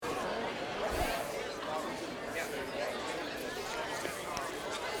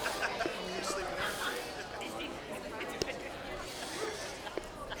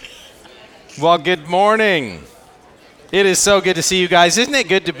Well, good morning. It is so good to see you guys. Isn't it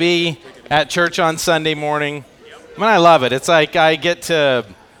good to be at church on Sunday morning? I mean, I love it. It's like I get to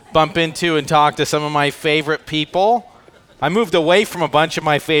bump into and talk to some of my favorite people. I moved away from a bunch of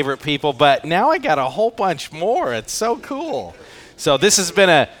my favorite people, but now I got a whole bunch more. It's so cool. So this has been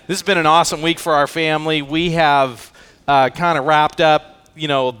an awesome week for our family. We have kind of wrapped up,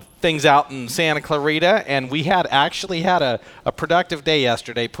 things out in Santa Clarita, and we actually had a productive day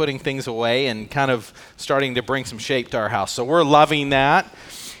yesterday putting things away and kind of starting to bring some shape to our house. So we're loving that.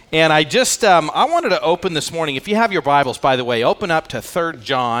 And I wanted to open this morning, if you have your Bibles, by the way, open up to 3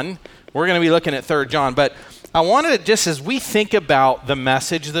 John. We're going to be looking at 3 John, but I wanted to just, as we think about the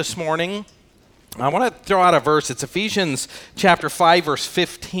message this morning, I want to throw out a verse. It's Ephesians chapter 5, verse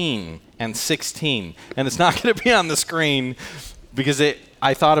 15 and 16. And it's not going to be on the screen because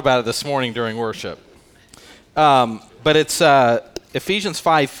I thought about it this morning during worship. But it's Ephesians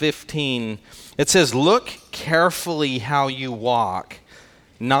 5:15. It says, "Look carefully how you walk,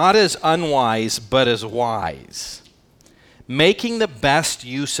 not as unwise, but as wise, making the best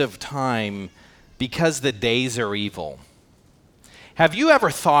use of time because the days are evil." Have you ever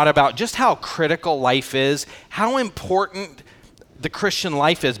thought about just how critical life is, how important the Christian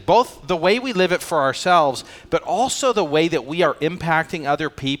life is, both the way we live it for ourselves, but also the way that we are impacting other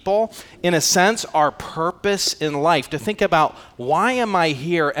people, in a sense, our purpose in life, to think about, why am I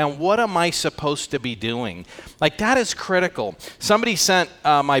here and what am I supposed to be doing? Like, that is critical. Somebody sent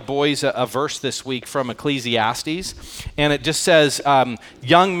my boys a verse this week from Ecclesiastes, and it just says,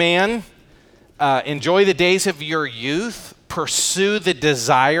 young man, enjoy the days of your youth, pursue the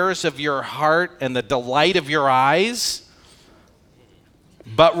desires of your heart and the delight of your eyes,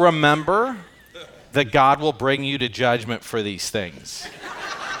 but remember that God will bring you to judgment for these things.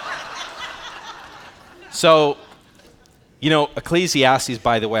 So, Ecclesiastes,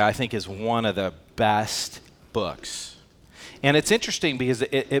 by the way, I think is one of the best books. And it's interesting because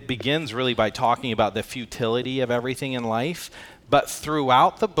it begins really by talking about the futility of everything in life. But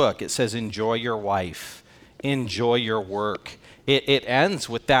throughout the book, it says, enjoy your wife, enjoy your work. It ends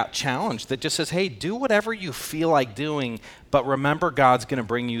with that challenge that just says, hey, do whatever you feel like doing, but remember God's going to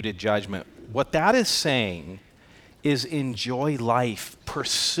bring you to judgment. What that is saying is enjoy life,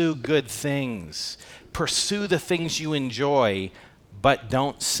 pursue good things, pursue the things you enjoy, but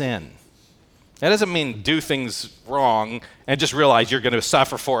don't sin. That doesn't mean do things wrong and just realize you're going to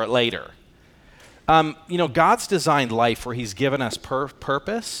suffer for it later. God's designed life where he's given us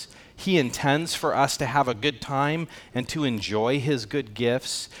purpose. He intends for us to have a good time and to enjoy his good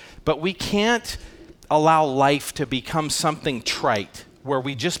gifts. But we can't allow life to become something trite where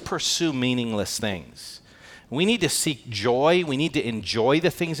we just pursue meaningless things. We need to seek joy. We need to enjoy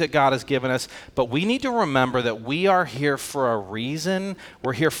the things that God has given us. But we need to remember that we are here for a reason.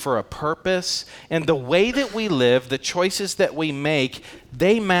 We're here for a purpose. And the way that we live, the choices that we make,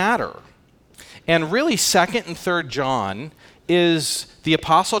 they matter. And really, 2nd and 3rd John is the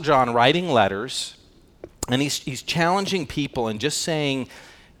Apostle John writing letters, and he's challenging people and just saying,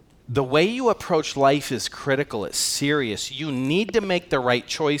 the way you approach life is critical, it's serious. You need to make the right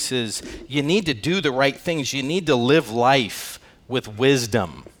choices. You need to do the right things. You need to live life with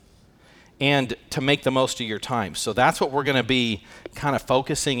wisdom and to make the most of your time. So that's what we're going to be kind of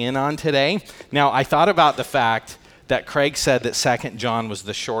focusing in on today. Now, I thought about the fact that Craig said that 2nd John was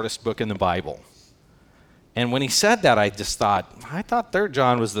the shortest book in the Bible. And when he said that, I thought 3rd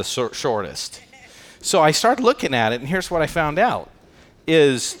John was the shortest. So I started looking at it, and here's what I found out,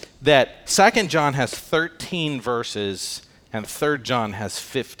 is that 2nd John has 13 verses, and 3rd John has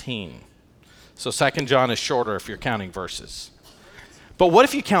 15. So 2nd John is shorter if you're counting verses. But what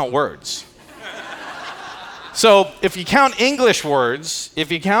if you count words? So if you count English words, if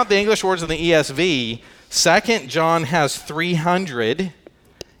you count the English words in the ESV, 2nd John has 300,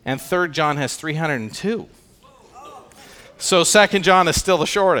 and 3rd John has 302. So 2nd John is still the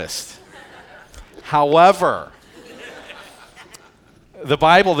shortest. However, the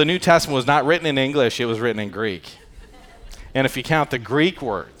Bible, the New Testament, was not written in English, it was written in Greek. And if you count the Greek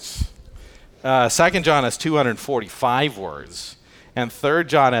words, 2nd John has 245 words, and 3rd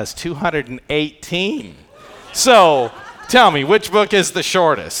John has 218. So tell me, which book is the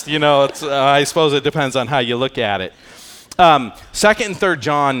shortest? I suppose it depends on how you look at it. 2nd and 3rd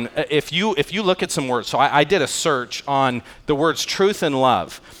John, if you look at some words, so I did a search on the words truth and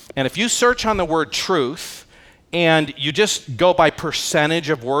love. And if you search on the word truth and you just go by percentage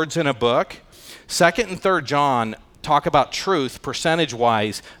of words in a book, 2nd and 3rd John talk about truth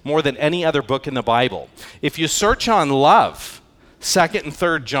percentage-wise more than any other book in the Bible. If you search on love, 2nd and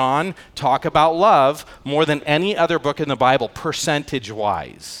 3rd John talk about love more than any other book in the Bible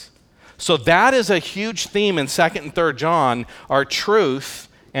percentage-wise. So that is a huge theme in 2nd and 3rd John, are truth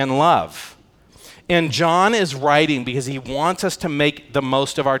and love. And John is writing because he wants us to make the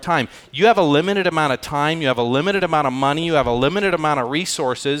most of our time. You have a limited amount of time, you have a limited amount of money, you have a limited amount of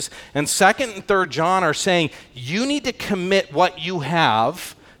resources, and 2nd and 3rd John are saying you need to commit what you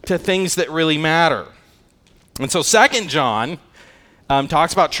have to things that really matter. And so 2nd John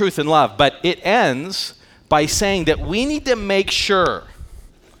talks about truth and love, but it ends by saying that we need to make sure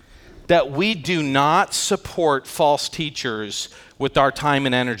that we do not support false teachers with our time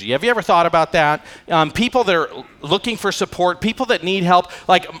and energy. Have you ever thought about that? People that are looking for support, people that need help.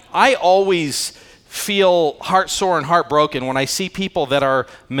 Like, I always feel heartsore and heartbroken when I see people that are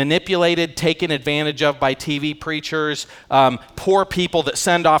manipulated, taken advantage of by TV preachers, poor people that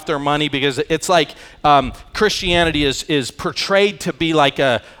send off their money, because it's like Christianity is portrayed to be like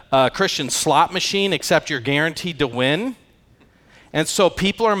a Christian slot machine, except you're guaranteed to win. And so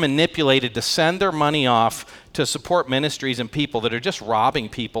people are manipulated to send their money off to support ministries and people that are just robbing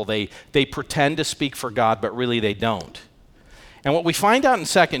people. They pretend to speak for God, but really they don't. And what we find out in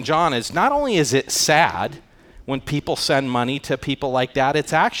 2nd John is not only is it sad when people send money to people like that,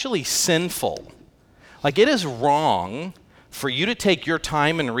 it's actually sinful. Like, it is wrong for you to take your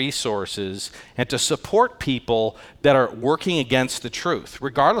time and resources and to support people that are working against the truth,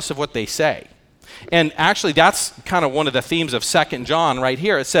 regardless of what they say. And actually, that's kind of one of the themes of 2nd John right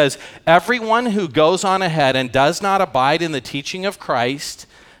here. It says, everyone who goes on ahead and does not abide in the teaching of Christ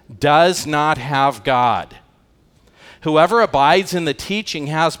does not have God. Whoever abides in the teaching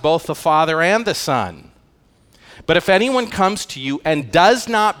has both the Father and the Son. But if anyone comes to you and does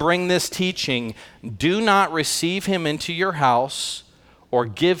not bring this teaching, do not receive him into your house or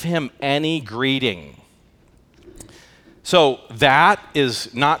give him any greeting. So that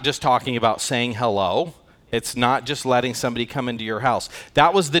is not just talking about saying hello. It's not just letting somebody come into your house.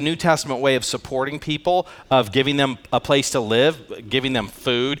 That was the New Testament way of supporting people, of giving them a place to live, giving them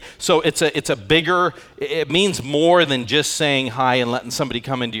food. So it's a bigger, it means more than just saying hi and letting somebody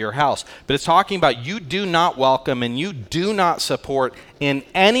come into your house. But it's talking about you do not welcome and you do not support in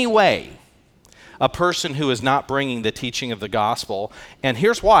any way a person who is not bringing the teaching of the gospel. And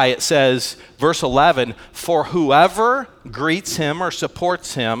here's why. It says, verse 11, for whoever greets him or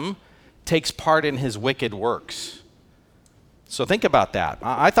supports him takes part in his wicked works. So think about that.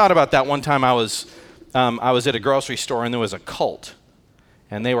 I thought about that one time. I was at a grocery store and there was a cult,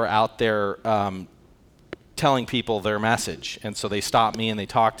 and they were out there telling people their message. And so they stopped me and they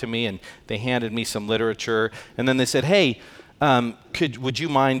talked to me and they handed me some literature, and then they said, hey, would you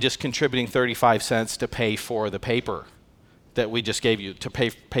mind just contributing 35 cents to pay for the paper that we just gave you, to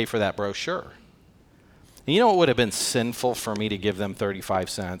pay for that brochure? And you know, it would have been sinful for me to give them 35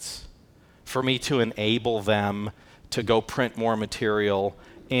 cents, for me to enable them to go print more material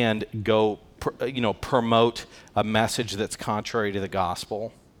and go, promote a message that's contrary to the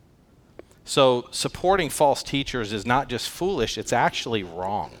gospel. So supporting false teachers is not just foolish, it's actually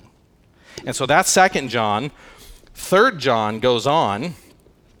wrong. And so that's 2nd John. 3rd John goes on,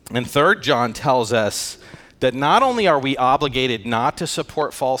 and 3rd John tells us that not only are we obligated not to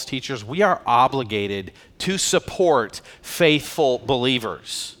support false teachers, we are obligated to support faithful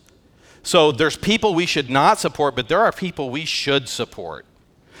believers. So there's people we should not support, but there are people we should support.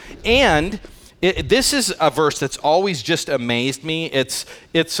 And this is a verse that's always just amazed me. It's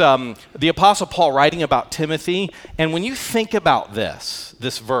the Apostle Paul writing about Timothy, and when you think about this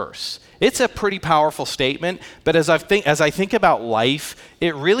verse, it's a pretty powerful statement, but as I think about life,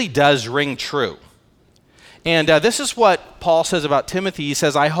 it really does ring true. And this is what Paul says about Timothy. He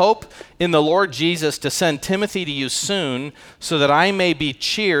says, I hope in the Lord Jesus to send Timothy to you soon so that I may be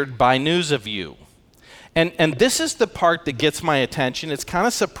cheered by news of you. And this is the part that gets my attention. It's kind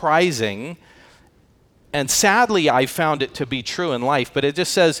of surprising, and sadly I found it to be true in life, but it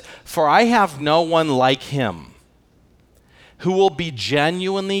just says, for I have no one like him who will be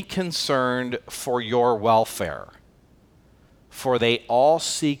genuinely concerned for your welfare, for they all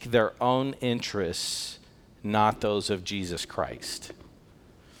seek their own interests, not those of Jesus Christ.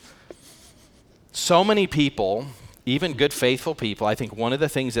 So many people, even good, faithful people, I think one of the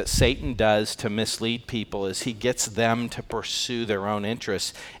things that Satan does to mislead people is he gets them to pursue their own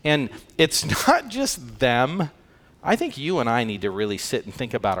interests. And it's not just them. I think you and I need to really sit and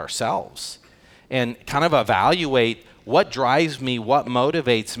think about ourselves and kind of evaluate what drives me, what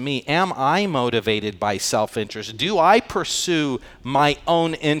motivates me. Am I motivated by self-interest? Do I pursue my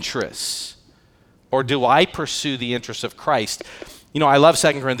own interests? Or do I pursue the interests of Christ? You know, I love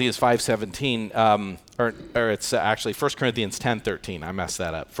 2 Corinthians 5:17, or it's actually 1 Corinthians 10:13. I messed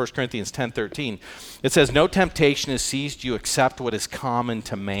that up. 1 Corinthians 10:13. It says, no temptation has seized you except what is common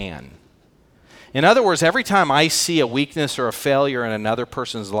to man. In other words, every time I see a weakness or a failure in another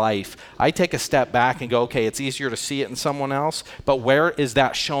person's life, I take a step back and go, okay, it's easier to see it in someone else, but where is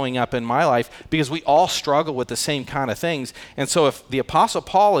that showing up in my life? Because we all struggle with the same kind of things. And so if the Apostle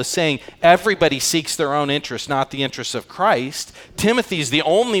Paul is saying everybody seeks their own interests, not the interests of Christ, Timothy's the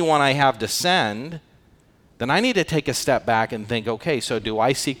only one I have to send, then I need to take a step back and think, okay, so do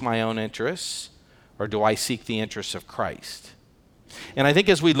I seek my own interests or do I seek the interests of Christ? And I think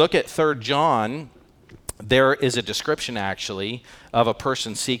as we look at 3 John, there is a description actually of a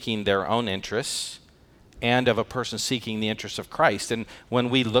person seeking their own interests and of a person seeking the interests of Christ. And when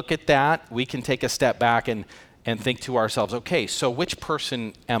we look at that, we can take a step back and think to ourselves, okay, so which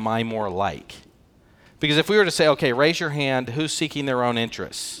person am I more like? Because if we were to say, okay, raise your hand, who's seeking their own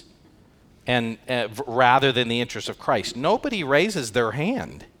interests? And rather than the interests of Christ, nobody raises their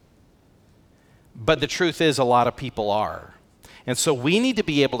hand. But the truth is a lot of people are. And so we need to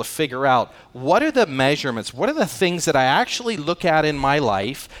be able to figure out what are the measurements, what are the things that I actually look at in my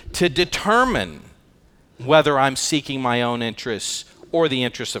life to determine whether I'm seeking my own interests or the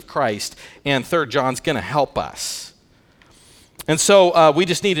interests of Christ. And 3 John's going to help us. And so we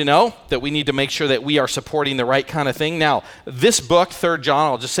just need to know that we need to make sure that we are supporting the right kind of thing. Now, this book, 3 John,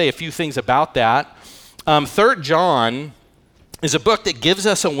 I'll just say a few things about that. 3 John is a book that gives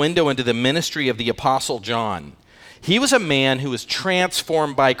us a window into the ministry of the Apostle John. He was a man who was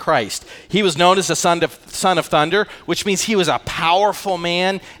transformed by Christ. He was known as the son of thunder, which means he was a powerful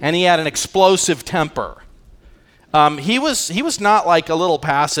man and he had an explosive temper. He was not like a little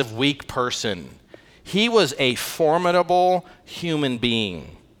passive, weak person. He was a formidable human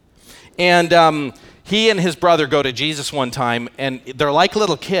being. And he and his brother go to Jesus one time, and they're like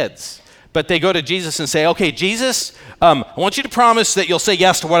little kids. But they go to Jesus and say, okay, Jesus, I want you to promise that you'll say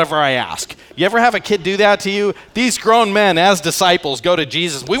yes to whatever I ask. You ever have a kid do that to you? These grown men, as disciples, go to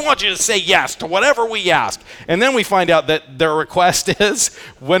Jesus. We want you to say yes to whatever we ask. And then we find out that their request is,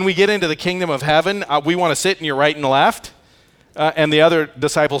 when we get into the kingdom of heaven, we want to sit in your right and left. And the other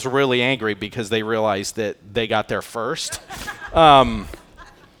disciples were really angry because they realized that they got there first.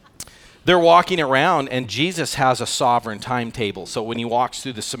 They're walking around, and Jesus has a sovereign timetable. So when he walks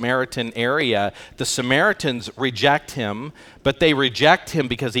through the Samaritan area, the Samaritans reject him, but they reject him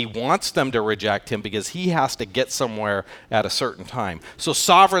because he wants them to reject him because he has to get somewhere at a certain time. So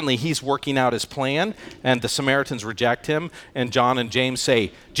sovereignly, he's working out his plan, and the Samaritans reject him, and John and James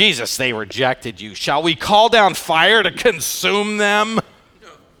say, Jesus, they rejected you. Shall we call down fire to consume them?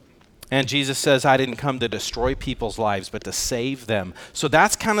 And Jesus says, I didn't come to destroy people's lives, but to save them. So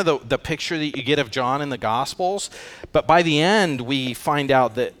that's kind of the picture that you get of John in the Gospels. But by the end, we find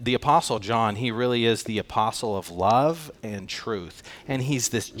out that the Apostle John, he really is the apostle of love and truth. And he's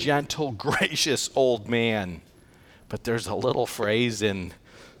this gentle, gracious old man. But there's a little phrase in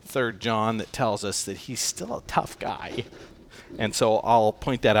 3 John that tells us that he's still a tough guy. And so I'll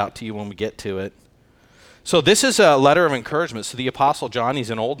point that out to you when we get to it. So this is a letter of encouragement. So the Apostle John,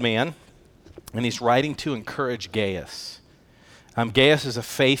 he's an old man, and he's writing to encourage Gaius. Gaius is a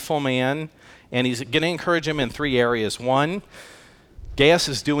faithful man, and he's going to encourage him in 3 areas. One, Gaius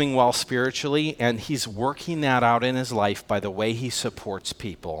is doing well spiritually, and he's working that out in his life by the way he supports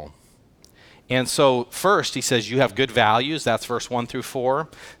people. And so first, he says, you have good values. That's verse 1 through 4.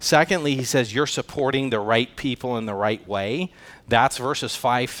 Secondly, he says, you're supporting the right people in the right way. That's verses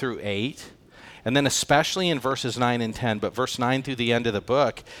 5 through 8. And then especially in verses 9 and 10, but verse 9 through the end of the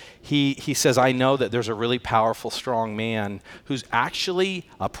book, he says, I know that there's a really powerful, strong man who's actually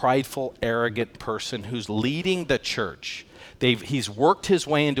a prideful, arrogant person who's leading the church. He's worked his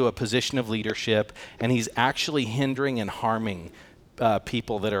way into a position of leadership, and he's actually hindering and harming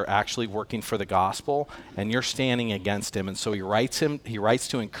people that are actually working for the gospel, and you're standing against him. And so he writes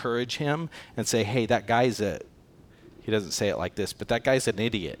to encourage him and say, hey, that guy's he doesn't say it like this, but that guy's an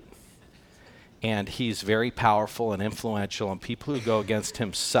idiot. And he's very powerful and influential, and people who go against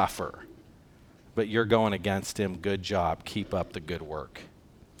him suffer. But you're going against him. Good job. Keep up the good work.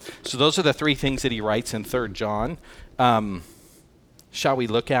 So those are the 3 things that he writes in 3 John. Shall we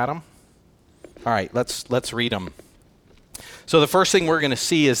look at them? All right, let's read them. So the first thing we're going to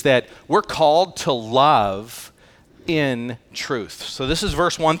see is that we're called to love in truth. So this is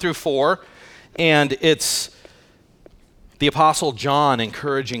verse 1 through 4, and it's the Apostle John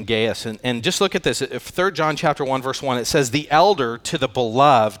encouraging Gaius. And just look at this. 3 John chapter 1, verse 1, it says, the elder to the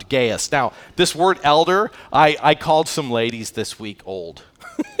beloved Gaius. Now, this word elder, I called some ladies this week old.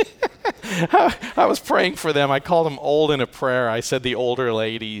 I was praying for them. I called them old in a prayer. I said the older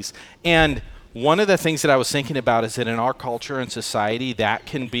ladies. And one of the things that I was thinking about is that in our culture and society, that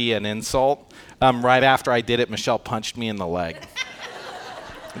can be an insult. Right after I did it, Michelle punched me in the leg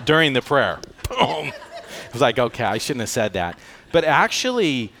during the prayer. Boom. I was like, okay, I shouldn't have said that. But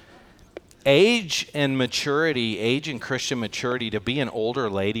actually, age and Christian maturity, to be an older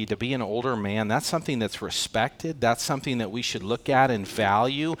lady, to be an older man, that's something that's respected. That's something that we should look at and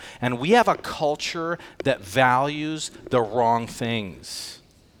value. And we have a culture that values the wrong things.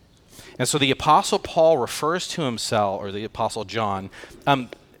 And so the Apostle Paul refers to himself, or the Apostle John,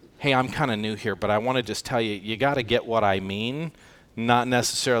 hey, I'm kind of new here, but I want to just tell you, you got to get what I mean, not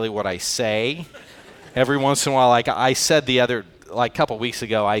necessarily what I say. Every once in a while, like I said a couple weeks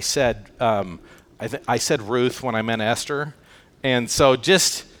ago, I said Ruth when I meant Esther. And so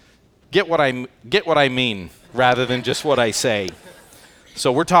just get what I mean rather than just what I say.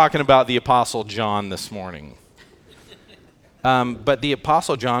 So we're talking about the Apostle John this morning. But the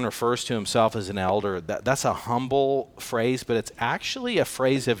Apostle John refers to himself as an elder. That's a humble phrase, but it's actually a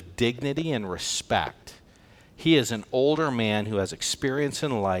phrase of dignity and respect. He is an older man who has experience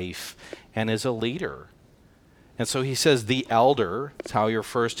in life and is a leader. And so he says, the elder, that's how he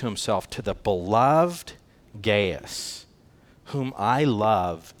refers to himself, to the beloved Gaius, whom I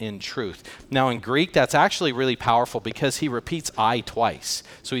love in truth. Now in Greek, that's actually really powerful because he repeats I twice.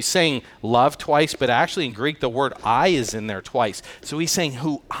 So he's saying love twice, but actually in Greek, the word I is in there twice. So he's saying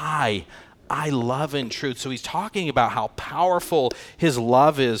who I love in truth. So he's talking about how powerful his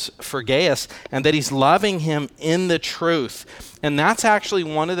love is for Gaius and that he's loving him in the truth. And that's actually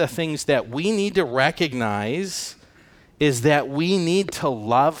one of the things that we need to recognize, is that we need to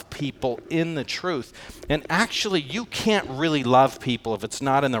love people in the truth. And actually, you can't really love people if it's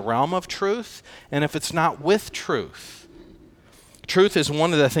not in the realm of truth and if it's not with truth. Truth is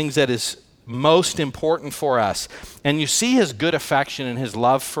one of the things that is most important for us. And you see his good affection and his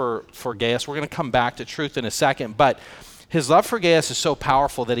love for Gaius. We're going to come back to truth in a second, but his love for Gaius is so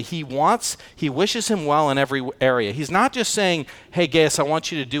powerful that he wishes him well in every area. He's not just saying, hey Gaius, I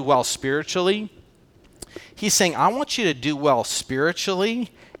want you to do well spiritually. He's saying, I want you to do well spiritually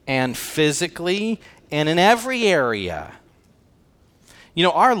and physically and in every area. You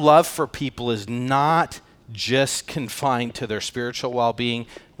know, our love for people is not just confined to their spiritual well-being.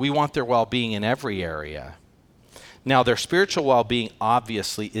 We want their well-being in every area. Now, their spiritual well-being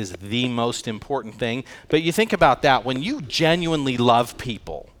obviously is the most important thing, but you think about that. When you genuinely love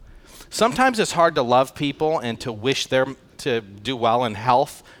people, sometimes it's hard to love people and to wish them to do well in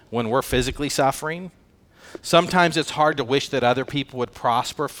health when we're physically suffering. Sometimes it's hard to wish that other people would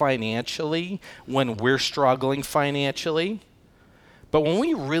prosper financially when we're struggling financially. But when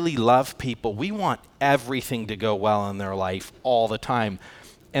we really love people, we want everything to go well in their life all the time.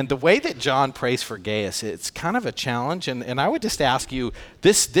 And the way that John prays for Gaius, it's kind of a challenge. And I would just ask you,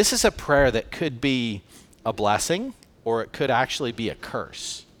 this is a prayer that could be a blessing or it could actually be a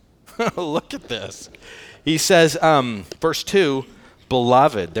curse. Look at this. He says, verse 2,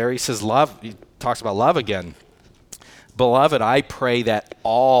 beloved. There he says love. He talks about love again. Beloved, I pray that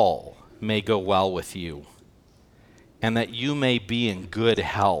all may go well with you, and that you may be in good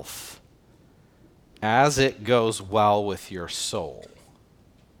health, as it goes well with your soul.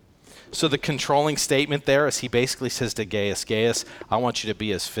 So the controlling statement there is he basically says to Gaius, Gaius, I want you to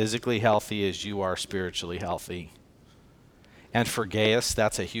be as physically healthy as you are spiritually healthy. And for Gaius,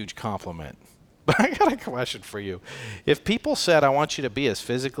 that's a huge compliment. But I got a question for you. If people said, I want you to be as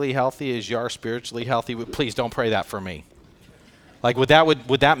physically healthy as you are spiritually healthy, please don't pray that for me. Like, would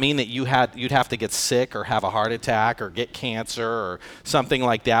that mean that you'd have to get sick or have a heart attack or get cancer or something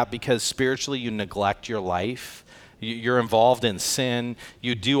like that because spiritually you neglect your life? You're involved in sin.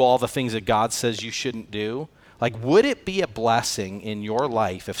 You do all the things that God says you shouldn't do. Like, would it be a blessing in your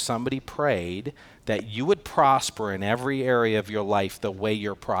life if somebody prayed that you would prosper in every area of your life the way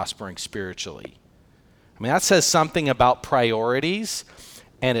you're prospering spiritually? I mean, that says something about priorities,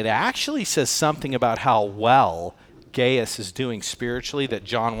 and it actually says something about how well Gaius is doing spiritually, that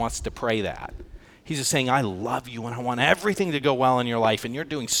John wants to pray that. He's just saying, I love you and I want everything to go well in your life, and you're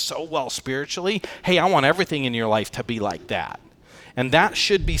doing so well spiritually. Hey, I want everything in your life to be like that. And that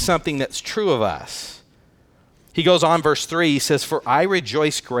should be something that's true of us. He goes on, verse 3, he says, for I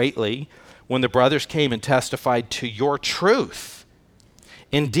rejoice greatly when the brothers came and testified to your truth.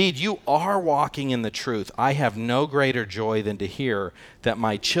 Indeed, you are walking in the truth. I have no greater joy than to hear that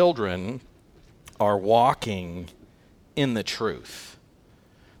my children are walking in the truth.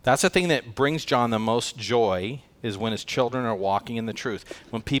 That's the thing that brings John the most joy, is when his children are walking in the truth,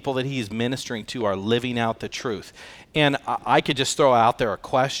 when people that he's ministering to are living out the truth. And I could just throw out there a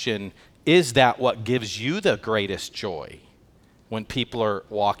question, is that what gives you the greatest joy, when people are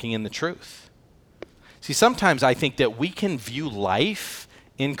walking in the truth? See, sometimes I think that we can view life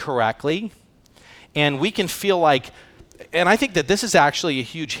incorrectly, and we can feel like and I think that this is actually a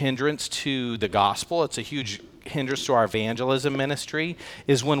huge hindrance to the gospel. It's a huge hindrance to our evangelism ministry,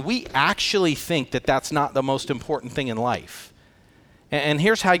 is when we actually think that that's not the most important thing in life. And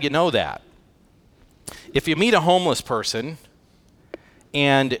here's how you know that. If you meet a homeless person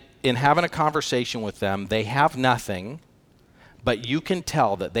and in having a conversation with them, they have nothing, but you can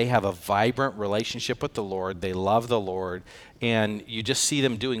tell that they have a vibrant relationship with the Lord, they love the Lord, and you just see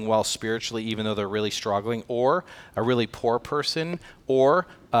them doing well spiritually even though they're really struggling, or a really poor person, or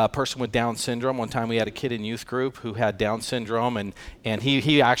a person with Down syndrome. One time we had a kid in youth group who had Down syndrome, and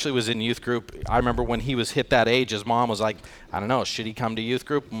he actually was in youth group. I remember when he was hit that age, his mom was like, I don't know, should he come to youth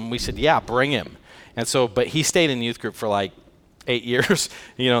group? And we said, yeah, bring him. And so, but he stayed in youth group for like 8 years,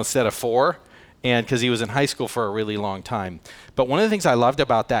 instead of 4. And because he was in high school for a really long time. But one of the things I loved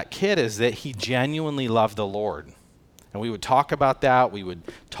about that kid is that he genuinely loved the Lord. And we would talk about that. We would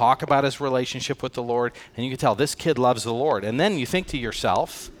talk about his relationship with the Lord. And you could tell this kid loves the Lord. And then you think to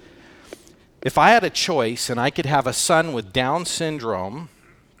yourself, if I had a choice and I could have a son with Down syndrome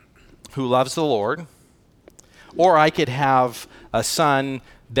who loves the Lord, or I could have a son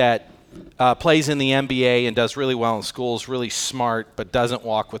that plays in the NBA and does really well in school, is really smart, but doesn't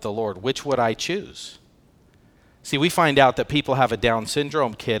walk with the Lord, which would I choose? See, we find out that people have a Down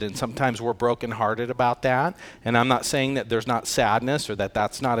syndrome kid, and sometimes we're brokenhearted about that. And I'm not saying that there's not sadness or that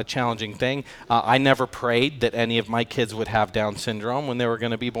that's not a challenging thing. I never prayed that any of my kids would have Down syndrome when they were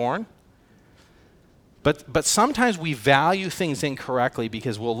going to be born. But sometimes we value things incorrectly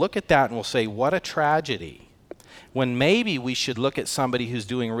because we'll look at that and we'll say, what a tragedy. When maybe we should look at somebody who's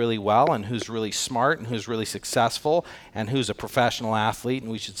doing really well and who's really smart and who's really successful and who's a professional athlete, and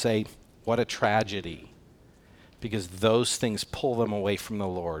we should say, what a tragedy, because those things pull them away from the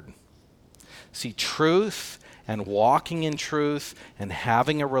Lord. See, truth and walking in truth and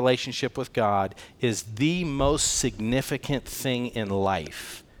having a relationship with God is the most significant thing in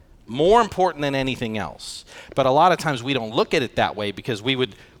life. More important than anything else. But a lot of times we don't look at it that way because we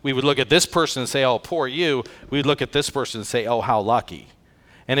would look at this person and say, oh, poor you. We'd look at this person and say, oh, how lucky.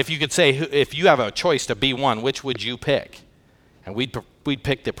 And if you could say, if you have a choice to be one, which would you pick? And we'd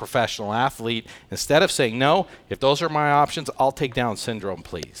pick the professional athlete instead of saying, no, if those are my options, I'll take Down syndrome,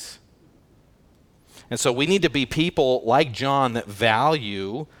 please. And so we need to be people like John that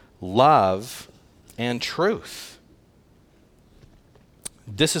value love and truth.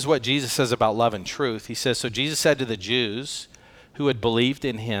 This is what Jesus says about love and truth. He says, so Jesus said to the Jews who had believed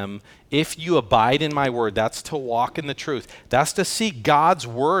in him, if you abide in my word, that's to walk in the truth. That's to see God's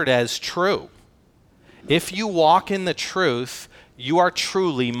word as true. If you walk in the truth, you are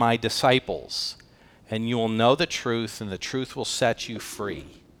truly my disciples, and you will know the truth, and the truth will set you free.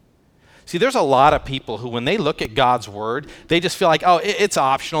 See, there's a lot of people who, when they look at God's word, they just feel like, oh, it's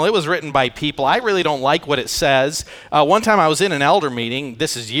optional. It was written by people. I really don't like what it says. One time I was in an elder meeting,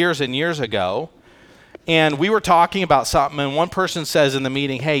 this is years and years ago, and we were talking about something, and one person says in the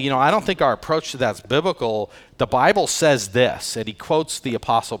meeting, hey, I don't think our approach to that's biblical. The Bible says this, and he quotes the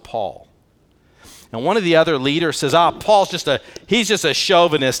Apostle Paul. And one of the other leaders says, Paul's he's just a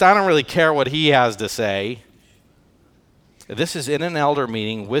chauvinist. I don't really care what he has to say. This is in an elder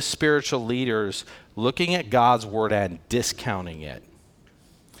meeting with spiritual leaders looking at God's word and discounting it,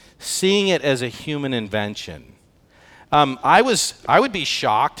 seeing it as a human invention. I would be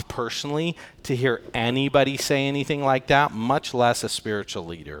shocked personally to hear anybody say anything like that, much less a spiritual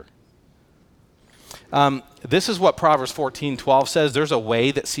leader. This is what Proverbs 14:12 says. There's a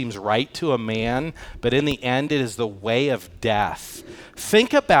way that seems right to a man, but in the end it is the way of death.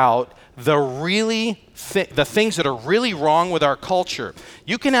 Think about the things that are really wrong with our culture.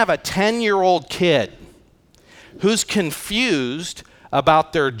 You can have a 10-year-old kid who's confused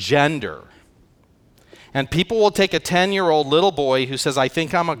about their gender. And people will take a 10-year-old little boy who says, I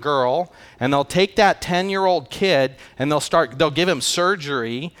think I'm a girl, and they'll take that 10-year-old kid and they'll give him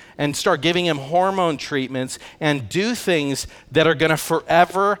surgery and start giving him hormone treatments and do things that are going to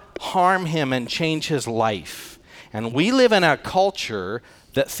forever harm him and change his life. And we live in a culture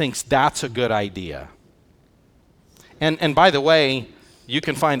that thinks that's a good idea. And by the way, you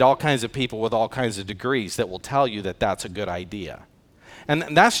can find all kinds of people with all kinds of degrees that will tell you that that's a good idea.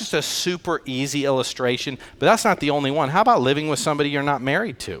 And that's just a super easy illustration, but that's not the only one. How about living with somebody you're not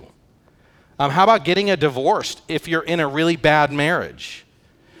married to? How about getting a divorce if you're in a really bad marriage?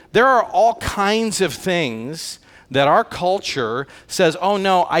 There are all kinds of things that our culture says, oh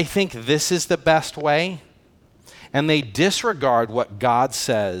no, I think this is the best way. And they disregard what God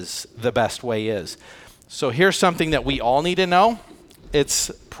says the best way is. So here's something that we all need to know.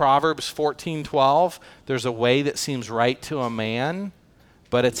 It's Proverbs 14:12. There's a way that seems right to a man,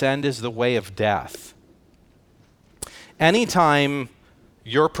 but its end is the way of death. Anytime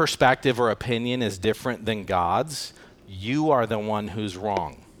your perspective or opinion is different than God's, you are the one who's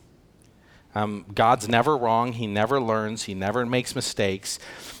wrong. God's never wrong. He never learns. He never makes mistakes.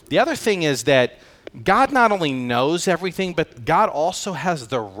 The other thing is that God not only knows everything, but God also has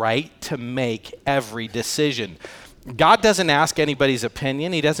the right to make every decision. God doesn't ask anybody's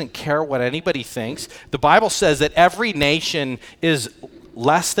opinion. He doesn't care what anybody thinks. The Bible says that every nation is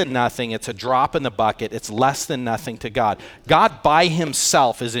less than nothing. It's a drop in the bucket. It's less than nothing to God. God by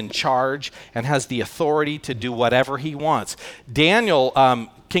himself is in charge and has the authority to do whatever he wants. Daniel,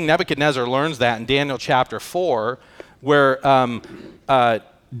 King Nebuchadnezzar learns that in Daniel chapter 4, where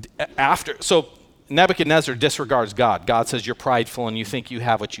so Nebuchadnezzar disregards God. God says, you're prideful and you think you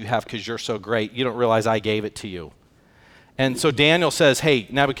have what you have because you're so great. You don't realize I gave it to you. And so Daniel says, hey,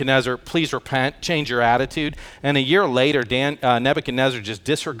 Nebuchadnezzar, please repent, change your attitude. And a year later, Nebuchadnezzar just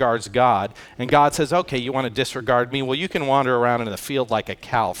disregards God. And God says, okay, you want to disregard me? Well, you can wander around in the field like a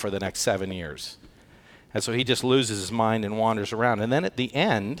cow for the next 7 years. And so he just loses his mind and wanders around. And then at the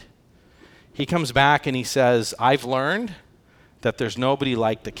end, he comes back and he says, I've learned that there's nobody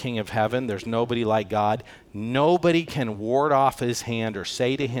like the King of Heaven. There's nobody like God. Nobody can ward off his hand or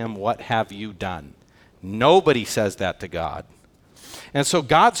say to him, what have you done? Nobody says that to God. And so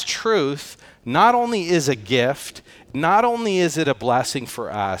God's truth not only is a gift, not only is it a blessing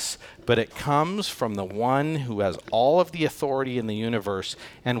for us, but it comes from the one who has all of the authority in the universe,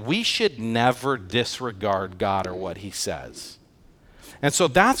 and we should never disregard God or what he says. And so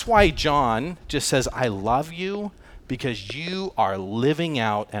that's why John just says, I love you because you are living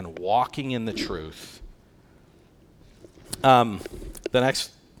out and walking in the truth. The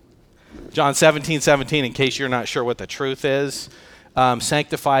next John 17:17, in case you're not sure what the truth is,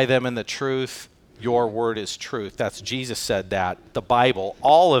 sanctify them in the truth. Your word is truth. That's Jesus said that. The Bible,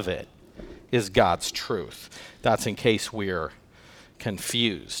 all of it, is God's truth. That's in case we're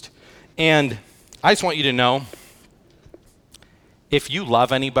confused. And I just want you to know, if you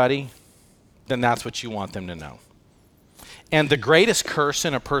love anybody, then that's what you want them to know. And the greatest curse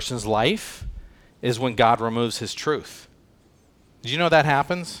in a person's life is when God removes his truth. Did you know that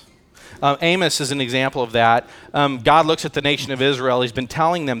happens? Amos is an example of that. God looks at the nation of Israel. He's been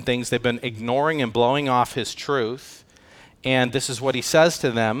telling them things. They've been ignoring and blowing off his truth. And this is what he says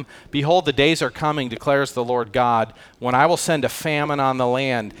to them. Behold, the days are coming, declares the Lord God, when I will send a famine on the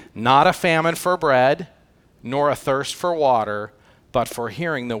land, not a famine for bread, nor a thirst for water, but for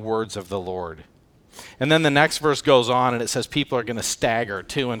hearing the words of the Lord. And then the next verse goes on and it says people are going to stagger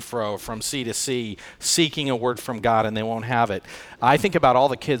to and fro from sea to sea, seeking a word from God, and they won't have it. I think about all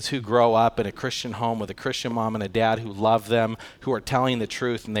the kids who grow up in a Christian home with a Christian mom and a dad who love them, who are telling the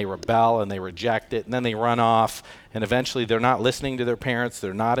truth, and they rebel and they reject it, and then they run off, and eventually they're not listening to their parents.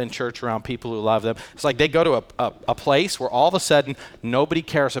 They're not in church around people who love them. It's like they go to a place where all of a sudden nobody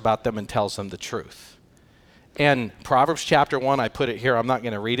cares about them and tells them the truth. And Proverbs chapter 1, I put it here. I'm not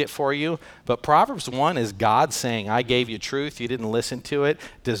going to read it for you. But Proverbs 1 is God saying, I gave you truth. You didn't listen to it.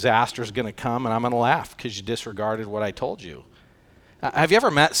 Disaster's going to come, and I'm going to laugh because you disregarded what I told you. Have you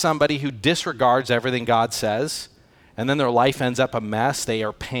ever met somebody who disregards everything God says, and then their life ends up a mess? They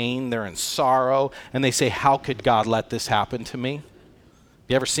are pain. They're in sorrow. And they say, how could God let this happen to me?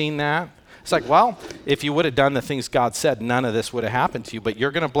 You ever seen that? It's like, well, if you would have done the things God said, none of this would have happened to you. But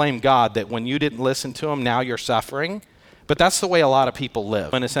you're going to blame God that when you didn't listen to him, now you're suffering. But that's the way a lot of people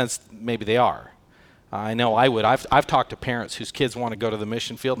live. In a sense, maybe they are. I know I would. I've talked to parents whose kids want to go to the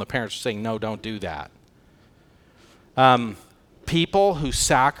mission field, and the parents are saying, no, don't do that. People who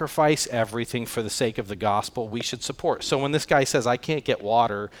sacrifice everything for the sake of the gospel, we should support. So when this guy says, I can't get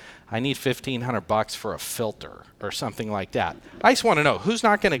water, I need $1,500 for a filter or something like that. I just want to know, who's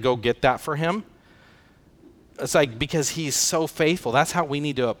not going to go get that for him? It's like, because he's so faithful. That's how we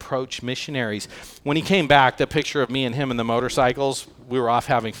need to approach missionaries. When he came back, the picture of me and him in the motorcycles, we were off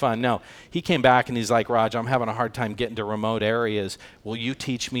having fun. No, he came back and he's like, Raj, I'm having a hard time getting to remote areas. Will you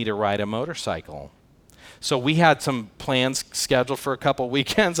teach me to ride a motorcycle? So we had some plans scheduled for a couple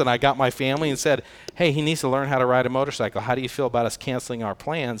weekends, and I got my family and said, hey, he needs to learn how to ride a motorcycle. How do you feel about us canceling our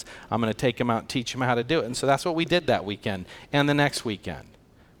plans? I'm going to take him out and teach him how to do it. And so that's what we did that weekend. And the next weekend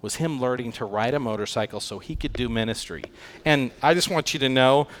was him learning to ride a motorcycle so he could do ministry. And I just want you to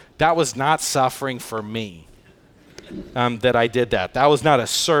know that was not suffering for me that I did that. That was not a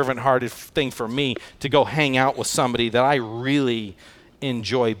servant-hearted thing for me to go hang out with somebody that I really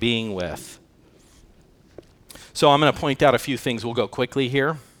enjoy being with. So I'm going to point out a few things. We'll go quickly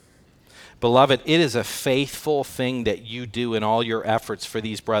here. Beloved, it is a faithful thing that you do in all your efforts for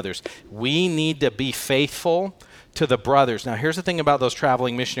these brothers. We need to be faithful to the brothers. Now, here's the thing about those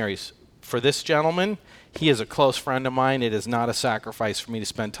traveling missionaries. for this gentleman, he is a close friend of mine. It is not a sacrifice for me to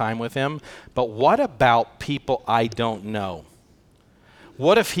spend time with him. But what about people I don't know?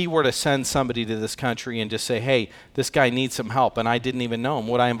 What if he were to send somebody to this country and just say, hey, this guy needs some help, and I didn't even know him?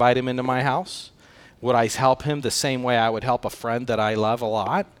 Would I invite him into my house? Would I help him the same way I would help a friend that I love a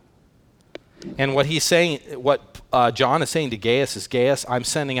lot? And what he's saying, what John is saying to Gaius is, Gaius, I'm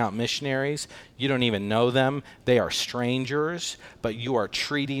sending out missionaries. You don't even know them. They are strangers, but you are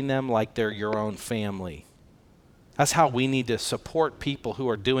treating them like they're your own family. That's how we need to support people who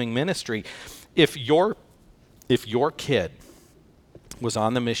are doing ministry. If your kid was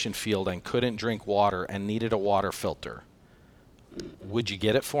on the mission field and couldn't drink water and needed a water filter, would you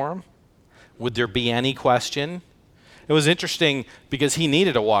get it for him? Would there be any question? It was interesting because he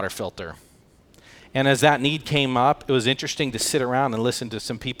needed a water filter. And as that need came up, it was interesting to sit around and listen to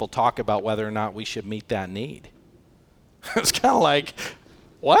some people talk about whether or not we should meet that need. It was kind of like,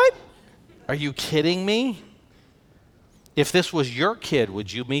 what? Are you kidding me? If this was your kid,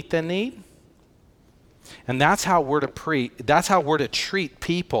 would you meet the need? And that's how we're to treat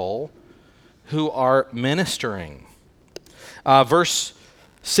people who are ministering. Verse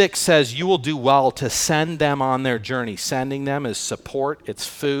 6 says, you will do well to send them on their journey. Sending them is support, it's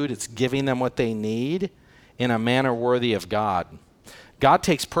food, it's giving them what they need in a manner worthy of God. God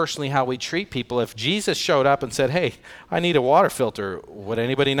takes personally how we treat people. If Jesus showed up and said, hey, I need a water filter, would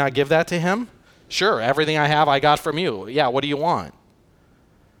anybody not give that to him? Sure, everything I have I got from you. Yeah, what do you want?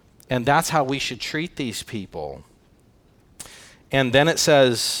 And that's how we should treat these people. And then it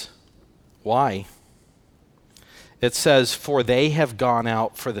says, why? It says, for they have gone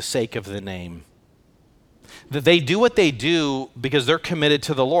out for the sake of the name. That they do what they do because they're committed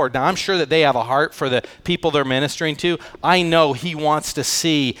to the Lord. Now, I'm sure that they have a heart for the people they're ministering to. I know he wants to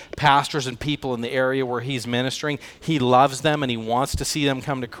see pastors and people in the area where he's ministering. He loves them and he wants to see them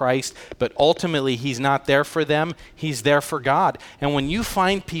come to Christ. But ultimately, he's not there for them. He's there for God. And when you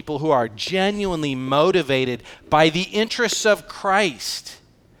find people who are genuinely motivated by the interests of Christ,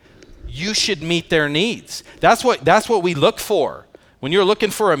 you should meet their needs. That's what we look for. When you're looking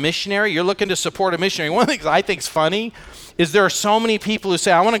for a missionary, you're looking to support a missionary. One of the things I think is funny is there are so many people who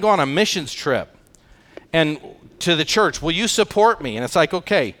say, I want to go on a missions trip and to the church. Will you support me? And it's like,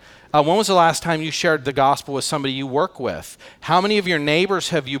 okay, when was the last time you shared the gospel with somebody you work with? How many of your neighbors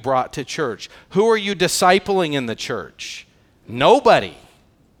have you brought to church? Who are you discipling in the church? Nobody.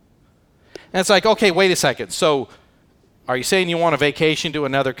 And it's like, okay, wait a second. So are you saying you want a vacation to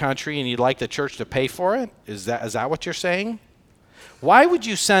another country and you'd like the church to pay for it? Is that what you're saying? Why would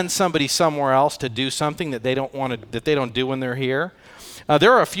you send somebody somewhere else to do something that they don't do when they're here?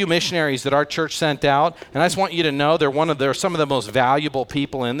 There are a few missionaries that our church sent out, and I just want you to know they're some of the most valuable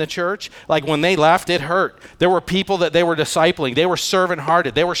people in the church. Like when they left, it hurt. There were people that they were discipling. They were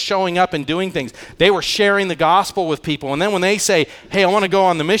servant-hearted. They were showing up and doing things. They were sharing the gospel with people. And then when they say, hey, I want to go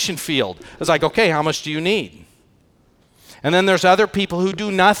on the mission field, it's like, okay, how much do you need? And then there's other people who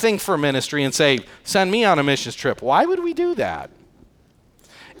do nothing for ministry and say, send me on a missions trip. Why would we do that?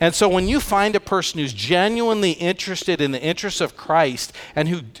 And so when you find a person who's genuinely interested in the interests of Christ and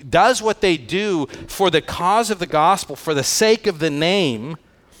who does what they do for the cause of the gospel, for the sake of the name,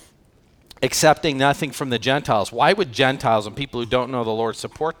 accepting nothing from the Gentiles. Why would Gentiles and people who don't know the Lord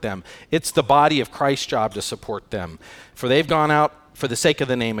support them? It's the body of Christ's job to support them. For they've gone out for the sake of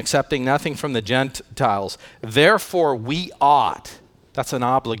the name, accepting nothing from the Gentiles. Therefore, we ought, that's an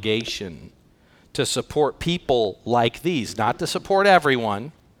obligation, to support people like these. Not to support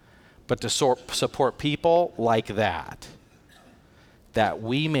everyone, but to support people like that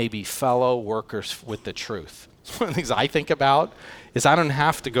we may be fellow workers with the truth. One of the things I think about is I don't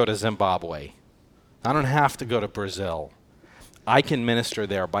have to go to Zimbabwe. I don't have to go to Brazil. I can minister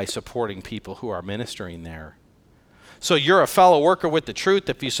there by supporting people who are ministering there. So you're a fellow worker with the truth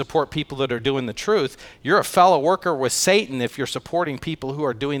if you support people that are doing the truth. You're a fellow worker with Satan if you're supporting people who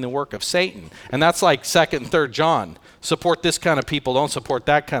are doing the work of Satan. And that's like 2nd and 3rd John. Support this kind of people, don't support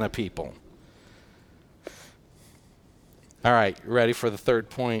that kind of people. All right, you ready for the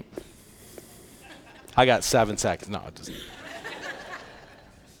third point? I got 7 seconds. No, just...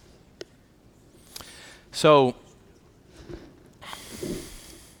 So,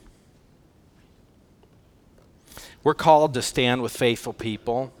 we're called to stand with faithful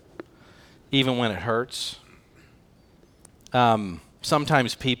people, even when it hurts.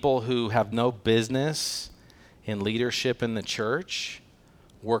 Sometimes people who have no business in leadership in the church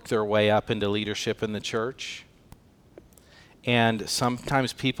work their way up into leadership in the church. And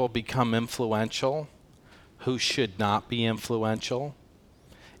sometimes people become influential who should not be influential.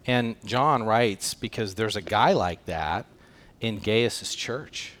 And John writes because there's a guy like that in Gaius'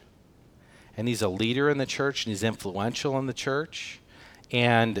 church. and he's a leader in the church, and he's influential in the church.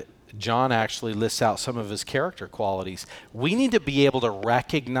 And John actually lists out some of his character qualities. We need to be able to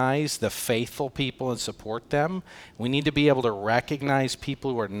recognize the faithful people and support them. We need to be able to recognize people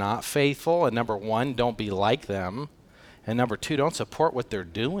who are not faithful. And number one, don't be like them. And number two, don't support what they're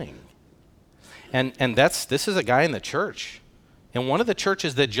doing. And this is a guy in the church. In one of the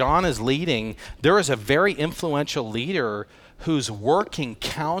churches that John is leading, there is a very influential leader who's working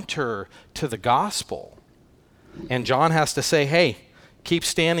counter to the gospel. And John has to say, hey, keep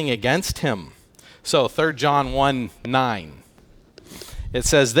standing against him. So 3 John 1:9. It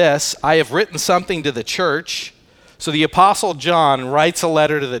says this, I have written something to the church. So the Apostle John writes a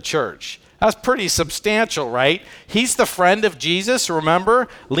letter to the church. That's pretty substantial, right? He's the friend of Jesus, remember?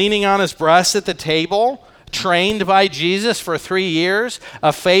 Leaning on his breast at the table, trained by Jesus for 3 years,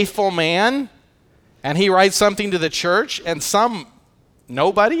 a faithful man. And he writes something to the church, and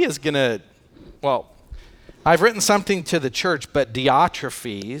nobody is going to, I've written something to the church, but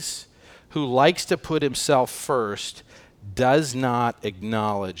Diotrephes, who likes to put himself first, does not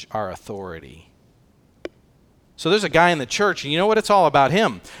acknowledge our authority. So there's a guy in the church, and you know what? It's all about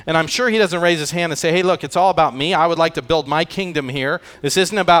him. And I'm sure he doesn't raise his hand and say, hey, look, it's all about me. I would like to build my kingdom here. This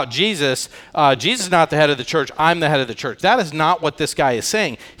isn't about Jesus. Jesus is not the head of the church. I'm the head of the church. That is not what this guy is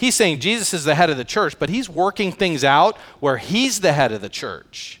saying. He's saying Jesus is the head of the church, but he's working things out where he's the head of the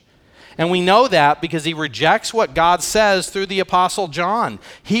church. And we know that because he rejects what God says through the Apostle John.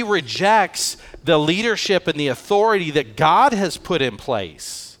 He rejects the leadership and the authority that God has put in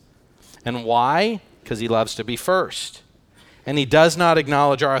place. And why? Because he loves to be first. And he does not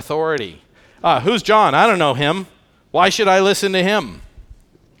acknowledge our authority. Who's John? I don't know him. Why should I listen to him?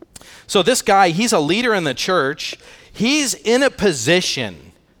 So this guy, he's a leader in the church. He's in a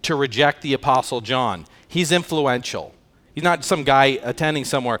position to reject the Apostle John. He's influential. He's not some guy attending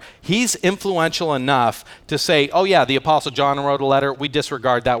somewhere. He's influential enough to say, oh yeah, the Apostle John wrote a letter. We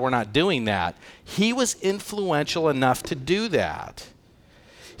disregard that. We're not doing that. He was influential enough to do that.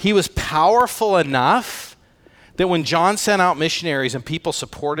 He was powerful enough that when John sent out missionaries and people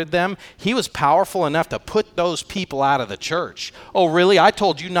supported them, he was powerful enough to put those people out of the church. Oh, really? I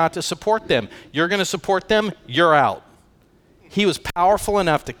told you not to support them. You're going to support them? You're out. He was powerful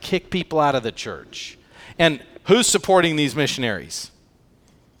enough to kick people out of the church. And who's supporting these missionaries?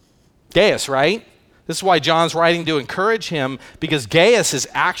 Gaius, right? This is why John's writing to encourage him, because Gaius is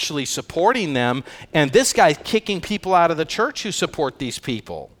actually supporting them, and this guy's kicking people out of the church who support these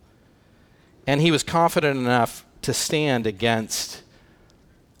people. And he was confident enough to stand against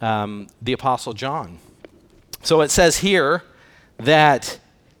the Apostle John. So it says here that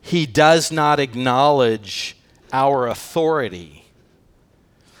he does not acknowledge our authority.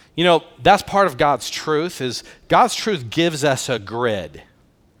 You know, that's part of God's truth, is God's truth gives us a grid.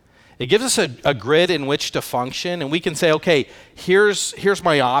 It gives us a grid in which to function, and we can say, okay, here's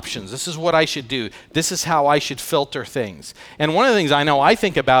my options. This is what I should do. This is how I should filter things. And one of the things I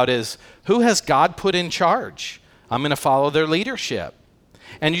think about is, who has God put in charge? I'm going to follow their leadership.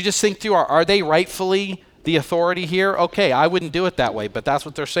 And you just think through, are they rightfully the authority here? Okay, I wouldn't do it that way, but that's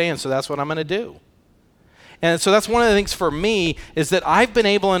what they're saying, so that's what I'm going to do. And so that's one of the things for me, is that I've been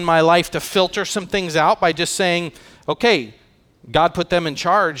able in my life to filter some things out by just saying, okay, God put them in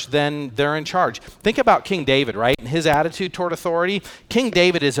charge, then they're in charge. Think about King David, right? And his attitude toward authority. King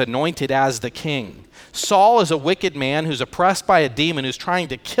David is anointed as the king. Saul is a wicked man who's oppressed by a demon who's trying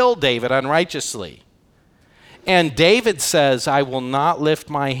to kill David unrighteously. And David says, I will not lift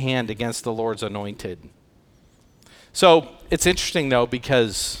my hand against the Lord's anointed. So it's interesting, though,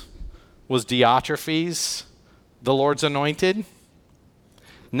 because was Diotrephes the Lord's anointed?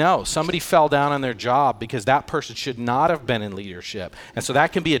 No, somebody fell down on their job because that person should not have been in leadership. And so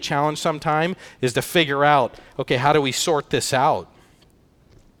that can be a challenge sometime, is to figure out, okay, how do we sort this out?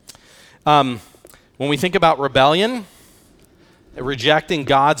 When we think about rebellion, rejecting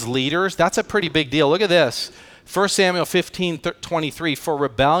God's leaders, that's a pretty big deal. Look at this. 1 Samuel 15:23, for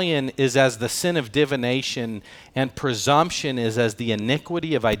rebellion is as the sin of divination, and presumption is as the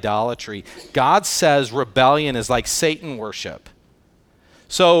iniquity of idolatry. God says rebellion is like Satan worship.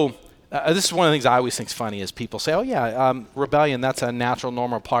 So this is one of the things I always think is funny, is people say, oh yeah, rebellion, that's a natural,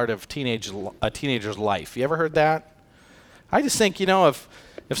 normal part of a teenager's life. You ever heard that? I just think, if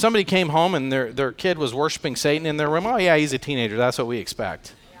somebody came home and their kid was worshiping Satan in their room, oh yeah, he's a teenager, that's what we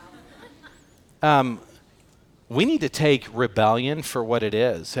expect. We need to take rebellion for what it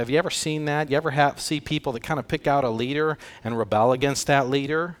is. Have you ever seen that? You ever see people that kind of pick out a leader and rebel against that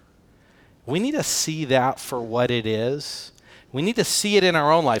leader? We need to see that for what it is. We need to see it in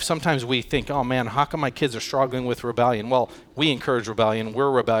our own life. Sometimes we think, oh man, how come my kids are struggling with rebellion? Well, we encourage rebellion.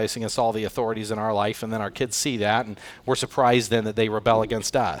 We're rebellious against all the authorities in our life, and then our kids see that, and we're surprised then that they rebel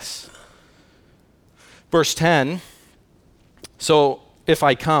against us. Verse 10, so if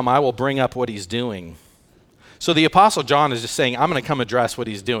I come, I will bring up what he's doing. So the Apostle John is just saying, I'm going to come address what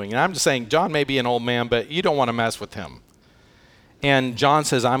he's doing. And I'm just saying, John may be an old man, but you don't want to mess with him. And John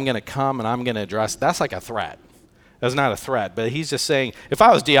says, I'm going to come and I'm going to address. That's like a threat. That's not a threat, but he's just saying, if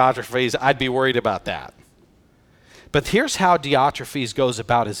I was Diotrephes, I'd be worried about that. But here's how Diotrephes goes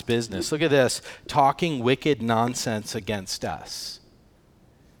about his business. Look at this, talking wicked nonsense against us.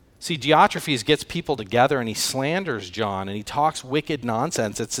 See, Diotrephes gets people together and he slanders John and he talks wicked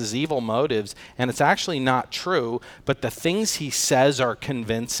nonsense. It's his evil motives, and it's actually not true, but the things he says are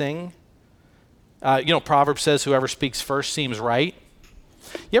convincing. Proverbs says whoever speaks first seems right.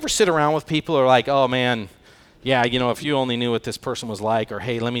 You ever sit around with people who are like, oh man, yeah, if you only knew what this person was like, or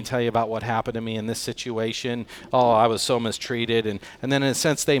hey, let me tell you about what happened to me in this situation. Oh, I was so mistreated. And then in a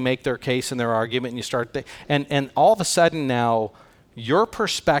sense, they make their case and their argument, and you start, and all of a sudden now, your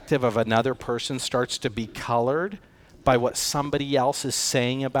perspective of another person starts to be colored by what somebody else is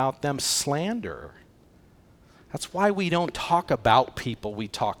saying about them. Slander. That's why we don't talk about people, we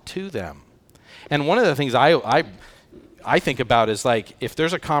talk to them. And one of the things I think about is like, if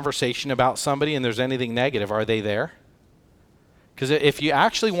there's a conversation about somebody and there's anything negative, are they there? Because if you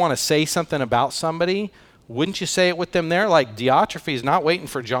actually want to say something about somebody, wouldn't you say it with them there? Like Diotrephes is not waiting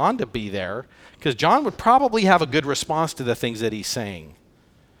for John to be there, because John would probably have a good response to the things that he's saying.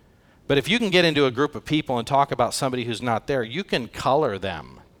 But if you can get into a group of people and talk about somebody who's not there, you can color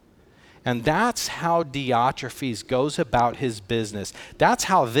them. And that's how Diotrephes goes about his business. That's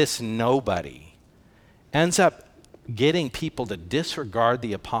how this nobody ends up getting people to disregard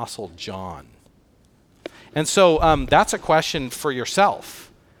the Apostle John. And so that's a question for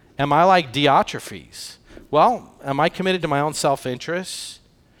yourself. Am I like Diotrephes? Well, am I committed to my own self-interest?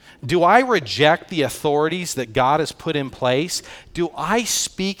 Do I reject the authorities that God has put in place? Do I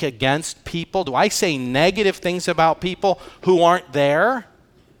speak against people? Do I say negative things about people who aren't there?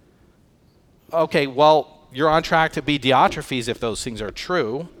 Okay, well, you're on track to be Diotrephes if those things are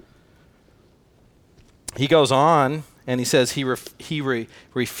true. He goes on and he says he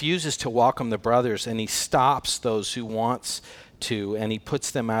refuses to welcome the brothers, and he stops those who wants to, and he puts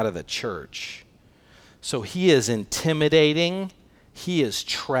them out of the church. So he is intimidating. He is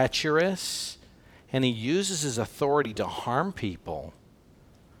treacherous, and he uses his authority to harm people.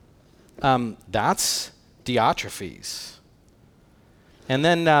 That's Diotrephes. And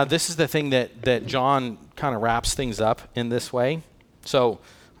then this is the thing that John kind of wraps things up in this way. So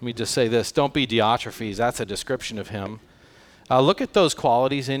let me just say this. Don't be Diotrephes. That's a description of him. Look at those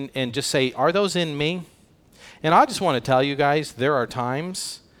qualities and just say, are those in me? And I just want to tell you guys, there are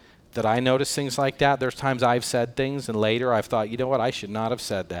times that I notice things like that. There's times I've said things and later I've thought, you know what, I should not have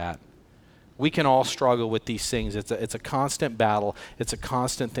said that. We can all struggle with these things. It's a constant battle. It's a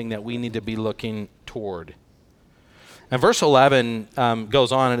constant thing that we need to be looking toward. And verse 11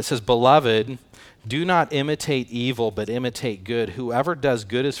 goes on and it says, Beloved, do not imitate evil, but imitate good. Whoever does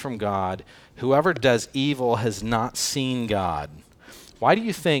good is from God. Whoever does evil has not seen God. Why do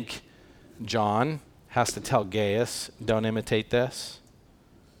you think John has to tell Gaius, don't imitate this?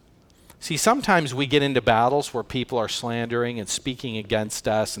 See, sometimes we get into battles where people are slandering and speaking against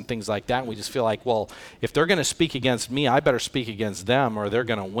us and things like that, and we just feel like, well, if they're going to speak against me, I better speak against them or they're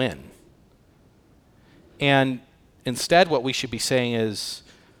going to win. And instead, what we should be saying is,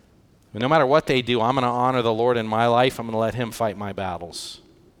 no matter what they do, I'm going to honor the Lord in my life. I'm going to let him fight my battles.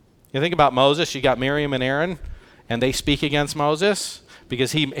 You think about Moses, you got Miriam and Aaron, and they speak against Moses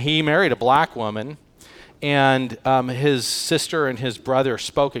because he married a black woman. And his sister and his brother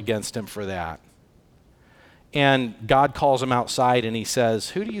spoke against him for that. And God calls him outside and he says,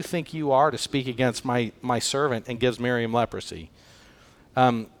 who do you think you are to speak against my servant, and gives Miriam leprosy?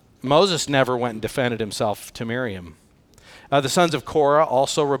 Moses never went and defended himself to Miriam. The sons of Korah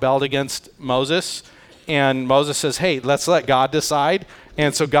also rebelled against Moses. And Moses says, hey, let's let God decide.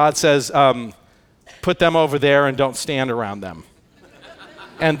 And so God says, put them over there and don't stand around them.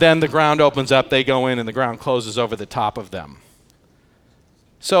 And then the ground opens up, they go in, and the ground closes over the top of them.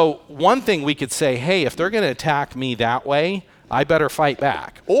 So one thing we could say, hey, if they're going to attack me that way, I better fight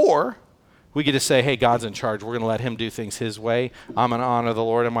back. Or we could just say, hey, God's in charge. We're going to let him do things his way. I'm going to honor the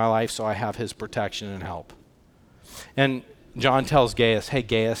Lord in my life, so I have his protection and help. And John tells Gaius, hey,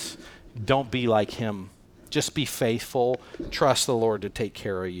 Gaius, don't be like him. Just be faithful. Trust the Lord to take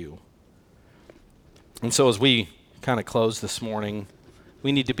care of you. And so as we kind of close this morning,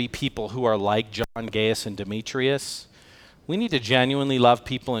 we need to be people who are like John, Gaius, and Demetrius. We need to genuinely love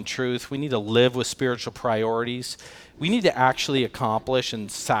people in truth. We need to live with spiritual priorities. We need to actually accomplish and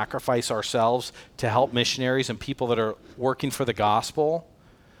sacrifice ourselves to help missionaries and people that are working for the gospel.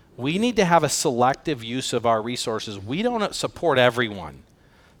 We need to have a selective use of our resources. We don't support everyone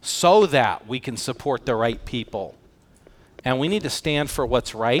so that we can support the right people. And we need to stand for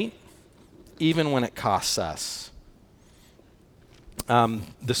what's right, even when it costs us.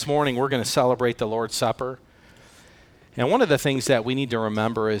 This morning, we're going to celebrate the Lord's Supper. And one of the things that we need to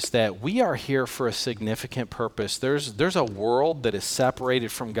remember is that we are here for a significant purpose. There's a world that is separated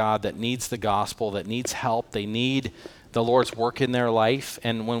from God that needs the gospel, that needs help. They need the Lord's work in their life.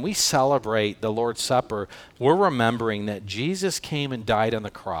 And when we celebrate the Lord's Supper, we're remembering that Jesus came and died on the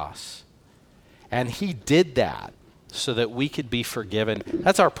cross. And he did that so that we could be forgiven.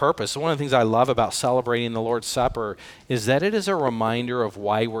 That's our purpose. One of the things I love about celebrating the Lord's Supper is that it is a reminder of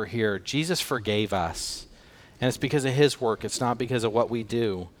why we're here. Jesus forgave us. And it's because of his work. It's not because of what we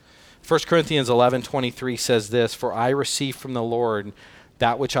do. 1 Corinthians 11:23 says this, "For I received from the Lord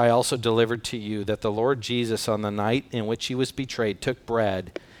that which I also delivered to you, that the Lord Jesus, on the night in which he was betrayed, took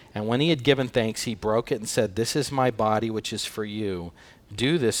bread, and when he had given thanks, he broke it and said, 'This is my body, which is for you.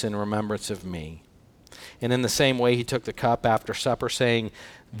 Do this in remembrance of me.' And in the same way, he took the cup after supper, saying,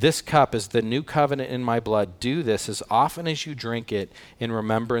 'This cup is the new covenant in my blood. Do this as often as you drink it in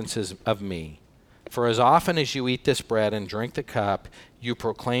remembrance of me. For as often as you eat this bread and drink the cup, you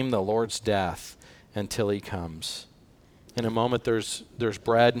proclaim the Lord's death until he comes.'" In a moment, there's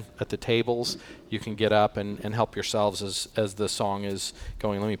bread at the tables. You can get up and help yourselves as the song is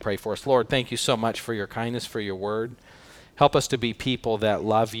going. Let me pray for us. Lord, thank you so much for your kindness, for your word. Help us to be people that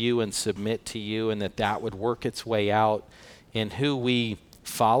love you and submit to you, and that would work its way out in who we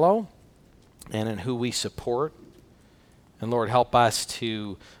follow and in who we support. And Lord, help us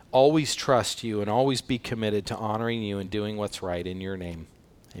to always trust you and always be committed to honoring you and doing what's right in your name.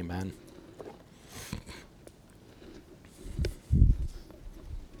 Amen.